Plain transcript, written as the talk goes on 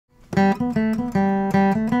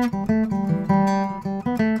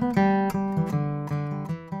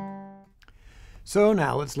So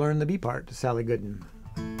now let's learn the B part to Sally Gooden.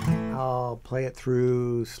 I'll play it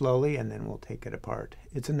through slowly and then we'll take it apart.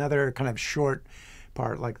 It's another kind of short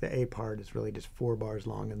part, like the A part is really just 4 bars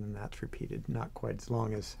long and then that's repeated, not quite as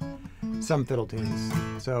long as some fiddle tunes.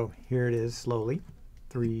 So here it is slowly.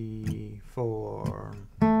 3, 4.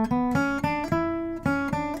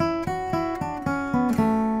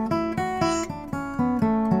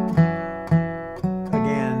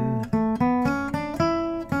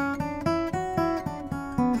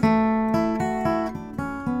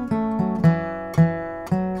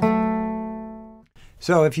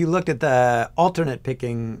 So if you looked at the alternate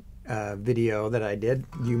picking video that I did,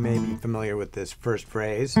 you may be familiar with this first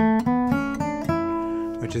phrase,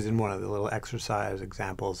 which is in one of the little exercise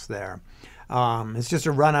examples there. It's just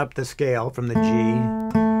a run up the scale from the G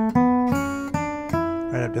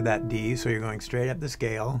right up to that D, so you're going straight up the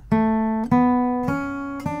scale.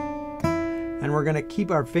 And we're going to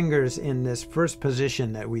keep our fingers in this first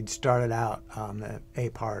position that we'd started out the A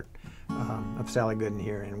part of Sally Gooden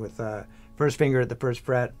here, and with first finger at the first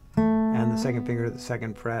fret, and the second finger at the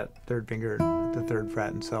second fret, third finger at the third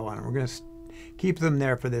fret, and so on. And we're going to keep them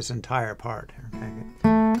there for this entire part. Okay?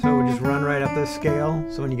 So we'll just run right up the scale.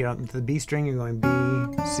 So when you get up into the B string, you're going B,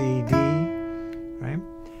 C, D, right?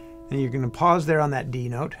 And you're going to pause there on that D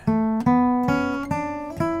note.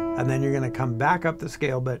 And then you're going to come back up the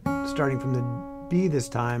scale, but starting from the B this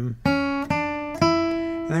time.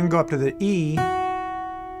 And then go up to the E,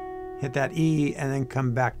 hit that E, and then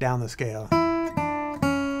come back down the scale.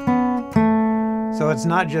 So it's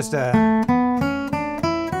not just a...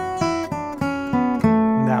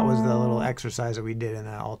 That was the little exercise that we did in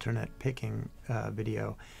the alternate picking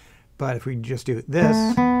video. But if we just do this,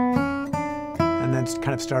 and then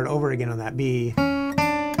kind of start over again on that B, and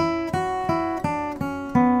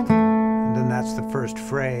then that's the first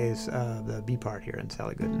phrase of the B part here in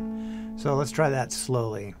Sally Gooden. So let's try that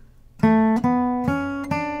slowly.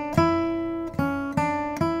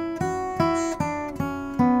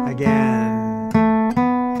 Again.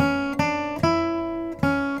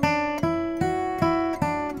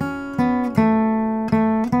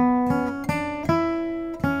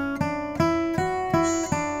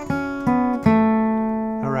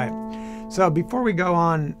 So before we go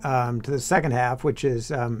on to the second half, which is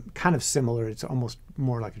kind of similar, it's almost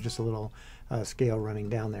more like just a little scale running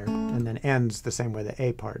down there, and then ends the same way the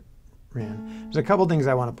A part ran. There's a couple things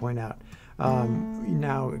I want to point out.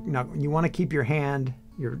 Now you want to keep your hand,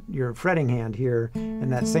 your fretting hand here in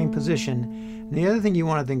that same position. And the other thing you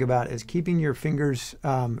want to think about is keeping your fingers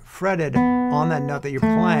fretted on that note that you're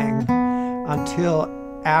playing until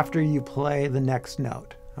after you play the next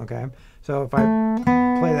note. Okay, so if I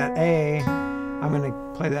play that A, I'm going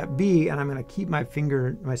to play that B, and I'm going to keep my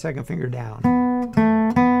second finger down.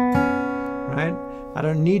 Right? I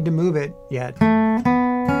don't need to move it yet.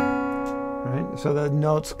 Right? So the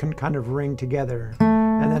notes can kind of ring together.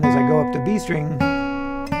 And then as I go up to B string,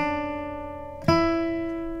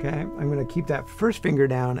 okay, I'm going to keep that first finger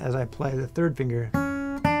down as I play the third finger.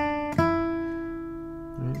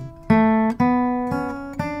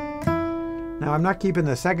 Now I'm not keeping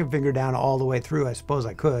the second finger down all the way through. I suppose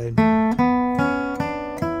I could.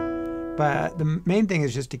 But the main thing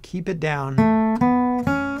is just to keep it down,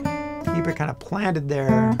 keep it kind of planted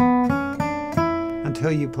there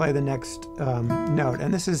until you play the next note.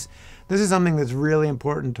 And this is something that's really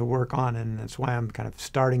important to work on, and that's why I'm kind of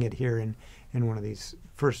starting it here in one of these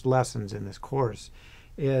first lessons in this course.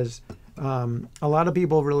 Is a lot of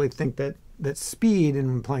people really think that speed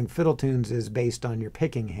in playing fiddle tunes is based on your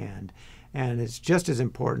picking hand. And it's just as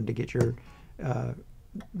important to get your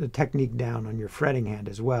the technique down on your fretting hand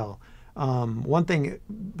as well. One thing,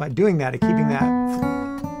 by doing that, keeping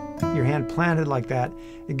your hand planted like that,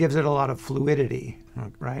 it gives it a lot of fluidity,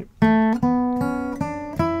 right?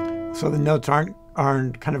 So the notes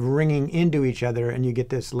aren't kind of ringing into each other, and you get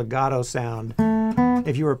this legato sound.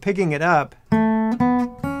 If you were picking it up,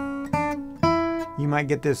 you might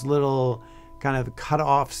get this little kind of cut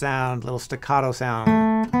off sound, little staccato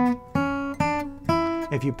sound,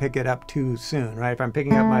 if you pick it up too soon, right? If I'm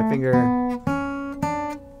picking up my finger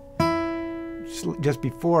just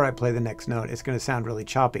before I play the next note, it's going to sound really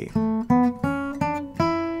choppy,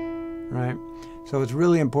 right? So it's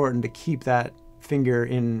really important to keep that finger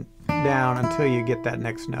down until you get that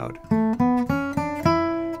next note.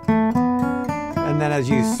 And then as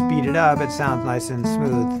you speed it up, it sounds nice and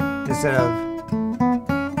smooth instead of...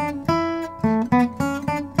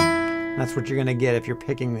 That's what you're going to get if you're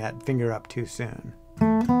picking that finger up too soon.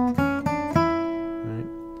 Right?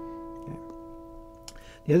 Okay.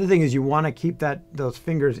 The other thing is you want to keep those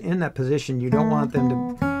fingers in that position. You don't want them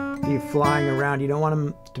to be flying around. You don't want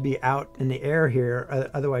them to be out in the air here.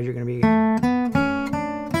 Otherwise, you're going to be,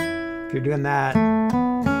 if you're doing that,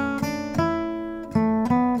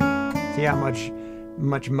 see how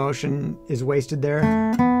much motion is wasted there?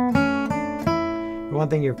 One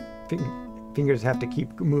thing, your fingers have to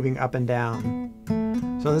keep moving up and down.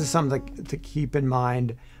 So this is something to keep in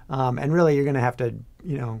mind. And really, you're going to have to,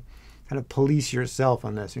 kind of police yourself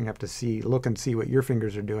on this. You're going to have to look and see what your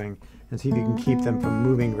fingers are doing and see if you can keep them from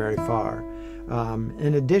moving very far.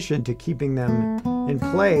 In addition to keeping them in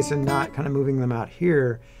place and not kind of moving them out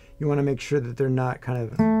here, you want to make sure that they're not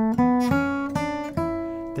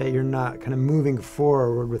that you're not kind of moving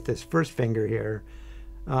forward with this first finger here.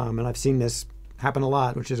 And I've seen this happen a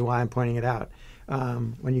lot, which is why I'm pointing it out.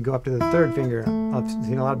 When you go up to the third finger, I've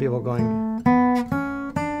seen a lot of people going.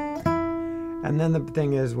 And then the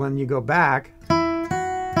thing is, when you go back,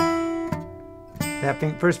 that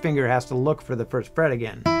first finger has to look for the first fret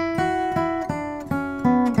again.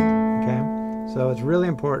 Okay, so it's really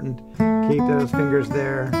important. Keep those fingers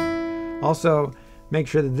there. Also, make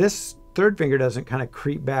sure that this third finger doesn't kind of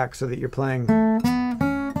creep back so that you're playing,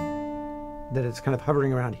 that it's kind of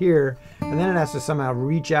hovering around here, and then it has to somehow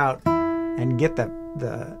reach out and get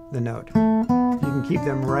the note. You can keep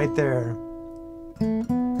them right there.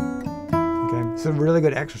 Okay, it's a really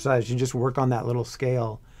good exercise. You just work on that little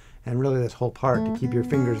scale and really this whole part to keep your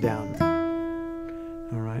fingers down.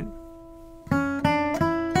 All right.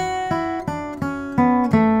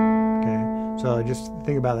 Okay, so just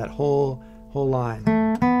think about that whole line.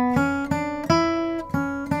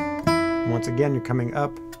 Once again, you're coming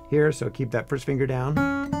up here, so keep that first finger down.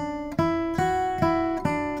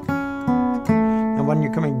 And when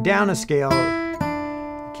you're coming down a scale,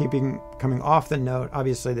 coming off the note,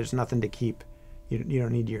 obviously there's nothing to keep. You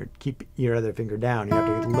don't need keep your other finger down. You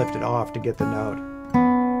have to lift it off to get the note,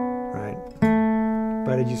 right?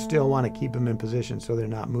 But you still want to keep them in position so they're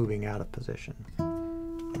not moving out of position,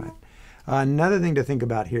 right? Another thing to think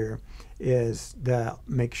about here is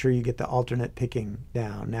make sure you get the alternate picking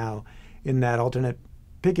down. Now, in that alternate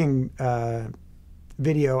picking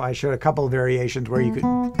video, I showed a couple of variations where you could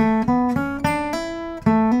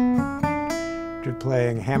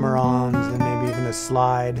playing hammer-ons and maybe even a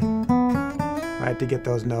slide, right, to get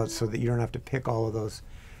those notes so that you don't have to pick all those.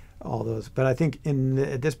 But I think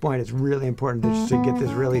at this point, it's really important to get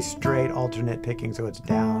this really straight alternate picking, so it's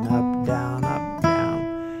down, up, down, up,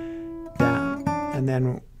 down, down, and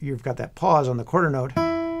then you've got that pause on the quarter note.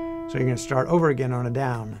 So you're going to start over again on a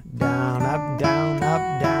down. Down, up, down,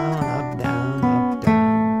 up, down, up, down, up,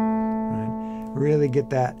 down. Right? Really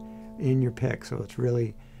get that in your pick so it's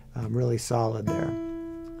really, really solid there.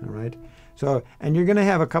 All right. So, and you're going to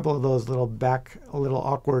have a couple of those little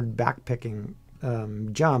awkward back picking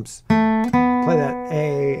jumps. Play that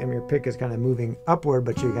A, and your pick is kind of moving upward,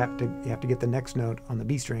 but you have to get the next note on the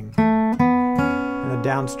B string and a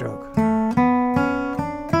downstroke.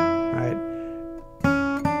 Right.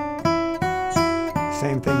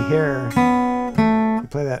 Same thing here. You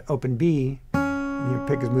play that open B, and your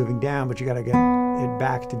pick is moving down, but you got to get it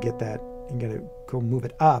back to get that. You got to go move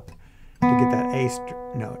it up to get that A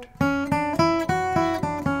note.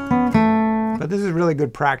 But this is really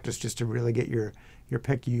good practice just to really get your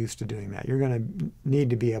pick used to doing that. You're going to need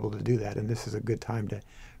to be able to do that, and this is a good time to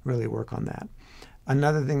really work on that.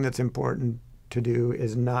 Another thing that's important to do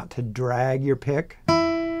is not to drag your pick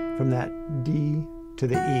from that D to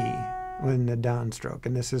the E in the downstroke,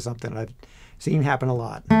 and this is something I've seen happen a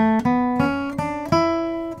lot.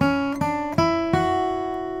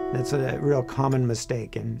 That's a real common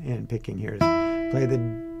mistake in picking here. Is play the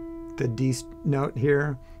D note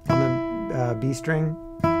here on the B string,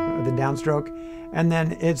 or the downstroke, and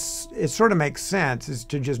then it sort of makes sense is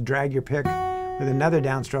to just drag your pick with another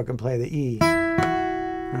downstroke and play the E,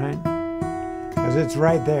 right? Because it's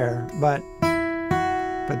right there. But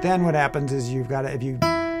then what happens is you've got to, if you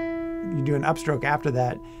do an upstroke after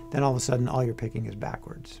that, then all of a sudden all your picking is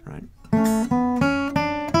backwards, right?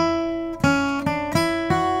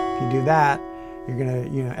 If you do that, you're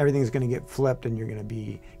gonna, everything's gonna get flipped, and you're gonna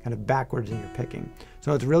be kind of backwards in your picking.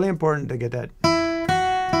 So it's really important to get that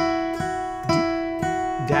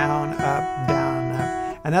down, up,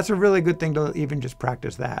 and that's a really good thing to even just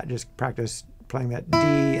practice that. Just practice playing that D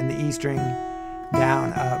and the E string,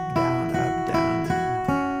 down, up, down, up, down.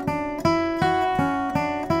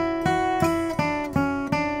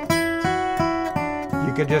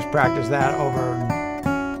 You could just practice that over.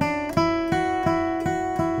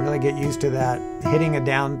 Really get used to that, hitting a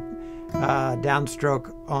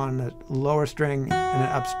downstroke on the lower string and an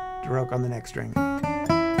upstroke on the next string.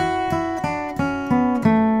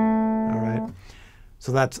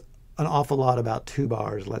 So that's an awful lot about 2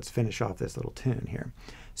 bars. Let's finish off this little tune here.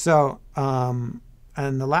 So, and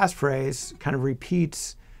the last phrase kind of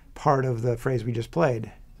repeats part of the phrase we just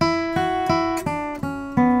played. Right?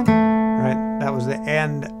 That was the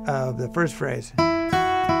end of the first phrase. And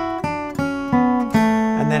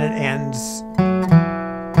then it ends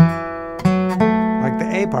like the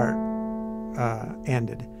A part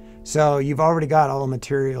ended. So you've already got all the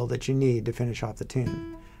material that you need to finish off the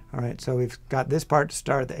tune. All right, so we've got this part to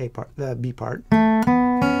start, the A part, the B part. You've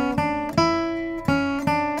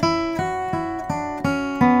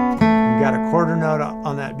got a quarter note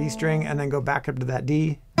on that B string, and then go back up to that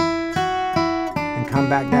D, and come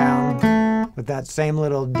back down with that same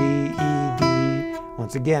little D, E, D.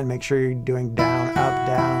 Once again, make sure you're doing down, up,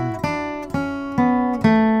 down,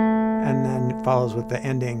 and then it follows with the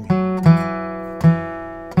ending.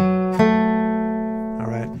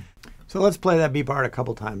 So let's play that B part a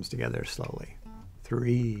couple times together slowly.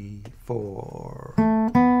 3, 4.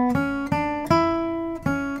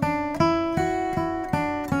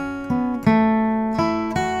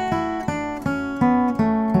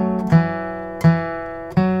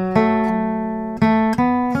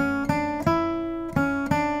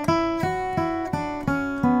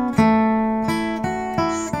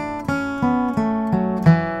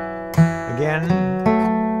 Again.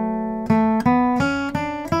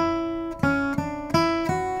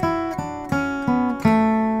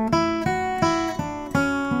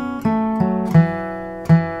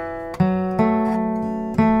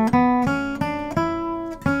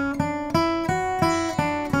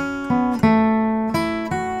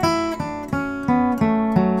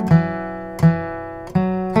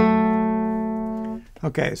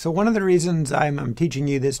 Okay, so one of the reasons I'm teaching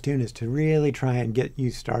you this tune is to really try and get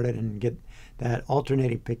you started and get that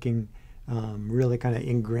alternating picking really kind of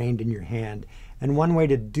ingrained in your hand. And one way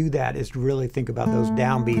to do that is to really think about those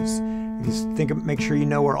downbeats. Just make sure you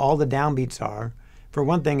know where all the downbeats are. For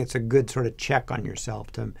one thing, it's a good sort of check on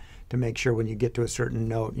yourself to make sure when you get to a certain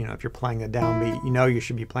note, you know, if you're playing a downbeat, you know you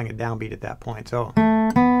should be playing a downbeat at that point. So,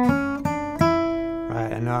 right,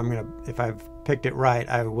 I know if I've picked it right,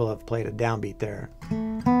 I will have played a downbeat there.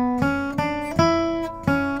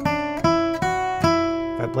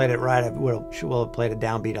 If I played it right, I will have played a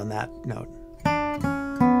downbeat on that note.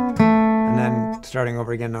 And then starting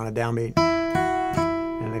over again on a downbeat.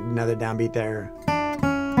 And another downbeat there.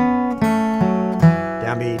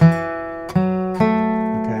 Downbeat.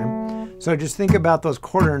 Okay. So just think about those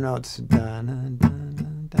quarter notes. Dun, dun, dun,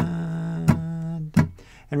 dun, dun, dun,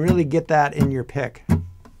 and really get that in your pick.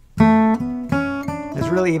 It's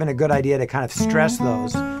really even a good idea to kind of stress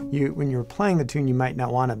those. When you're playing the tune, you might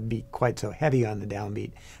not want to be quite so heavy on the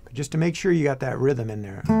downbeat, but just to make sure you got that rhythm in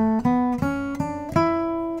there.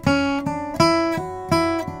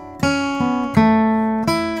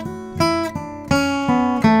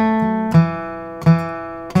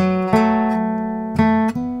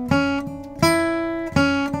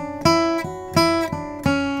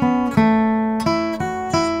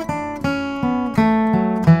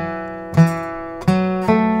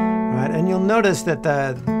 Notice that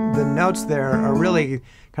the notes there are really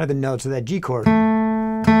kind of the notes of that G chord. Those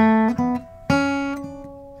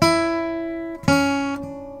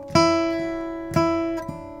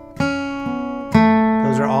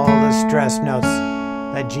are all the stressed notes,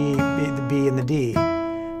 that G, the B, and the D.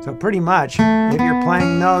 So pretty much, if you're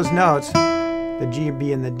playing those notes, the G,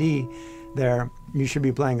 B, and the D there, you should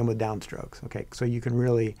be playing them with downstrokes. Okay, so you can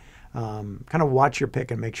really kind of watch your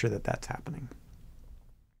pick and make sure that that's happening.